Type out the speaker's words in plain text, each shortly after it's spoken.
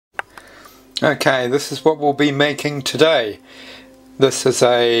Okay, this is what we'll be making today. This is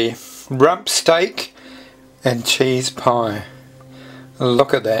a rump steak and cheese pie.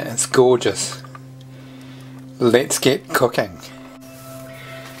 Look at that, it's gorgeous. Let's get cooking.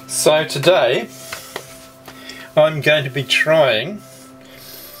 So today I'm going to be trying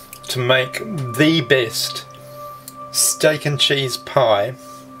to make the best steak and cheese pie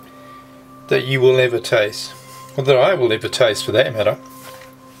that you will ever taste, or that I will ever taste for that matter.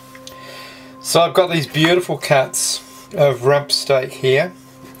 So I've got these beautiful cuts of rump steak here,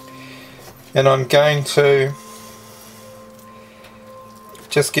 and I'm going to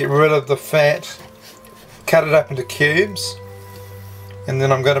just get rid of the fat, cut it up into cubes, and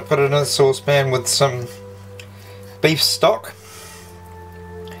then I'm going to put it in a saucepan with some beef stock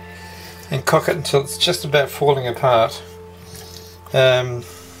and cook it until it's just about falling apart. And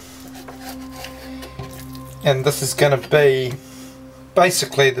this is going to be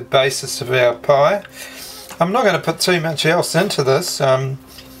basically the basis of our pie. I'm not going to put too much else into this. I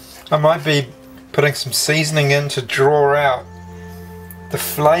might be putting some seasoning in to draw out the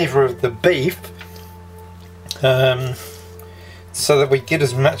flavour of the beef, so that we get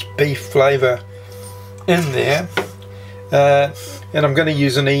as much beef flavour in there. And I'm going to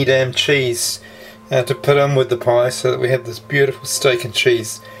use an Edam cheese to put in with the pie so that we have this beautiful steak and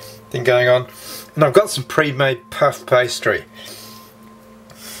cheese thing going on. And I've got some pre-made puff pastry.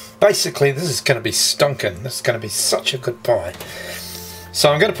 Basically this is going to be stunking. This is going to be such a good pie.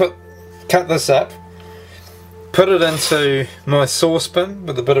 So I'm going to cut this up, put it into my saucepan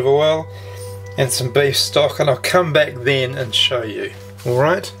with a bit of oil and some beef stock, and I'll come back then and show you.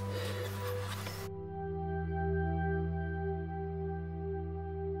 Alright?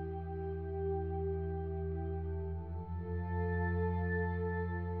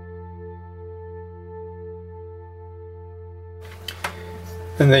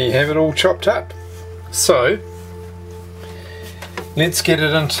 And there you have it all chopped up. So let's get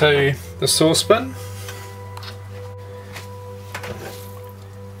it into the saucepan.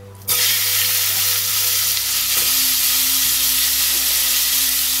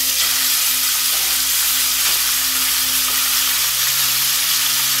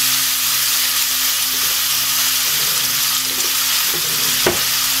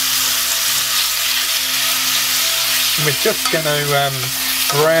 And we're just going to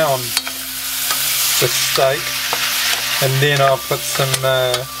brown the steak, and then I'll put some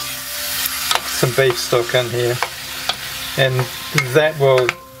beef stock in here, and that will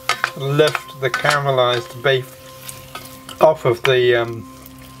lift the caramelized beef off of the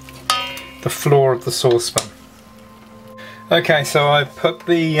floor of the saucepan. Okay, so I put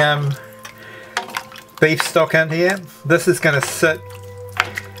the beef stock in here. This is going to sit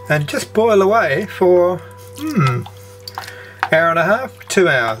and just boil away for hour and a half, 2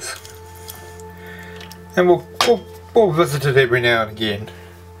 hours, and we'll visit it every now and again.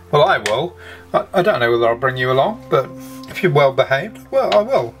 Well, I will. I don't know whether I'll bring you along, but if you're well behaved, well, I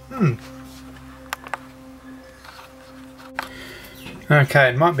will. Okay,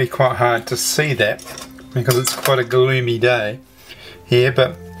 it might be quite hard to see that because it's quite a gloomy day here,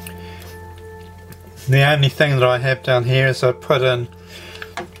 but the only thing that I have down here is I put in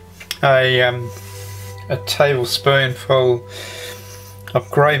a tablespoonful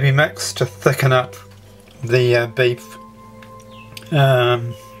of gravy mix to thicken up the beef,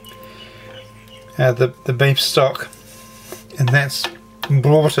 the beef stock, and that's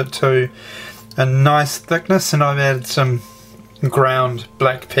brought it to a nice thickness. And I've added some ground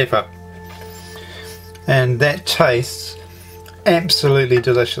black pepper, and that tastes absolutely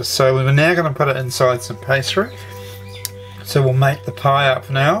delicious. So we're now going to put it inside some pastry. So we'll make the pie up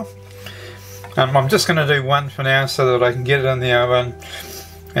now. I'm just going to do one for now so that I can get it in the oven,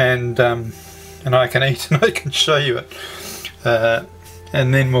 and I can eat and I can show you it,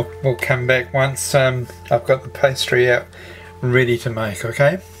 and then we'll come back once I've got the pastry out ready to make.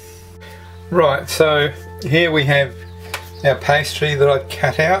 Okay, right, so here we have our pastry that I've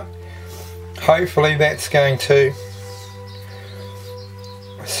cut out. Hopefully that's going to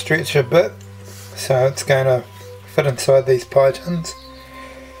stretch a bit so it's going to fit inside these pie tins.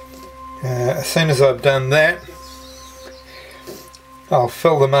 As soon as I've done that, I'll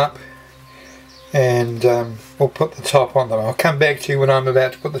fill them up, and we'll put the top on them. I'll come back to you when I'm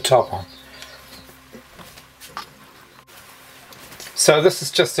about to put the top on. So this is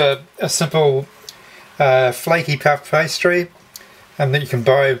just a simple flaky puff pastry, and that you can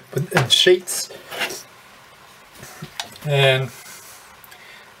buy in sheets. And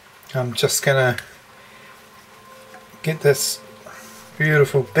I'm just going to get this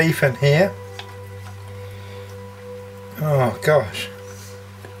beautiful beef in here. Oh gosh.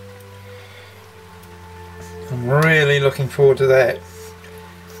 I'm really looking forward to that.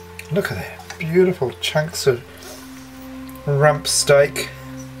 Look at that, beautiful chunks of rump steak.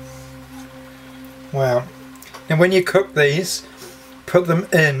 Wow. And when you cook these, put them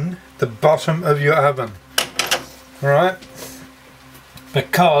in the bottom of your oven, right?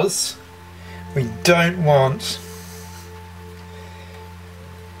 Because we don't want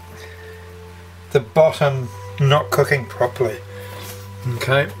the bottom not cooking properly.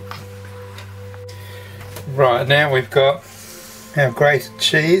 Okay. Right, now we've got our grated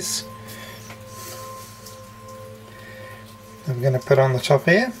cheese. I'm going to put on the top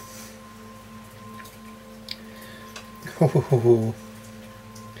here. Ooh.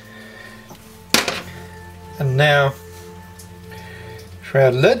 And now for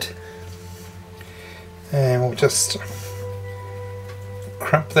our lid, and we'll just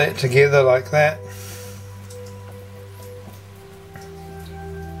crump that together like that.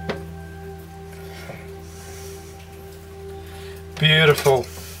 Beautiful.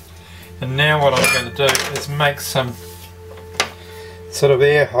 And now what I'm going to do is make some sort of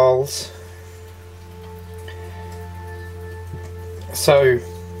air holes so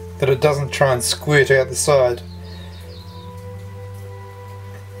that it doesn't try and squirt out the side.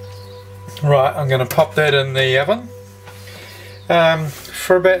 Right, I'm going to pop that in the oven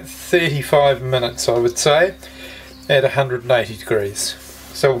for about 35 minutes, I would say, at 180 degrees.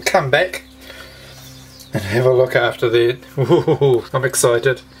 So we'll come back and have a look after that. Ooh, I'm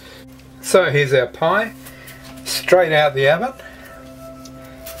excited. So here's our pie, straight out the oven.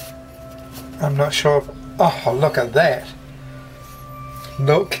 I'm not sure. Oh, look at that.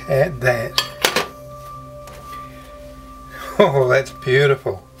 Look at that. Oh, that's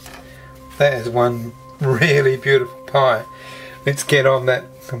beautiful. That is one really beautiful pie. Let's get on that,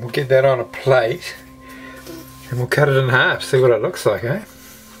 and we'll get that on a plate and we'll cut it in half, see what it looks like, eh?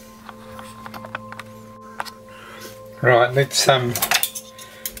 Right, let's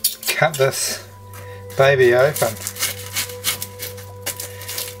cut this baby open.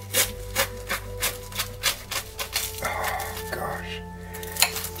 Oh gosh,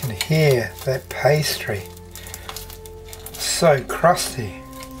 you can hear that pastry, so crusty.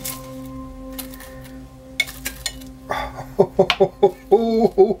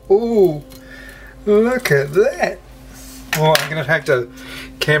 Oh, look at that. Oh, I'm going to take the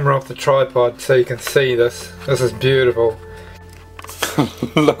camera off the tripod so you can see this. This is beautiful.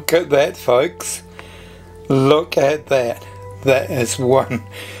 Look at that, folks. Look at that. That is one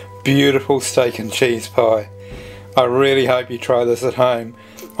beautiful steak and cheese pie. I really hope you try this at home.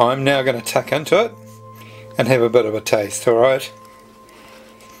 I'm now going to tuck into it and have a bit of a taste, alright?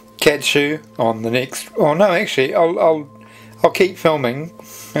 Catch you on the next... Oh no, actually, I'll keep filming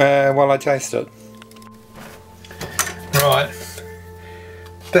while I taste it. Right.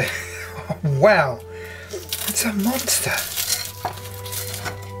 Oh, wow. It's a monster.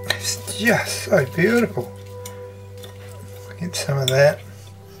 It's just so beautiful. I'll get some of that.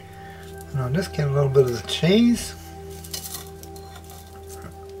 And I'll just get a little bit of the cheese.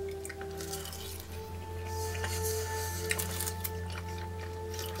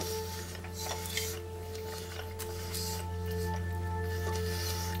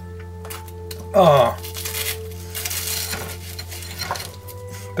 Oh,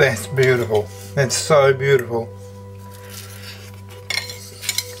 that's beautiful. That's so beautiful.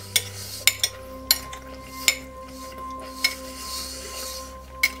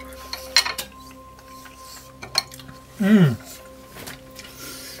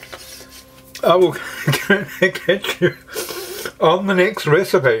 I will catch you on the next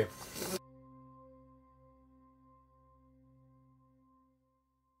recipe.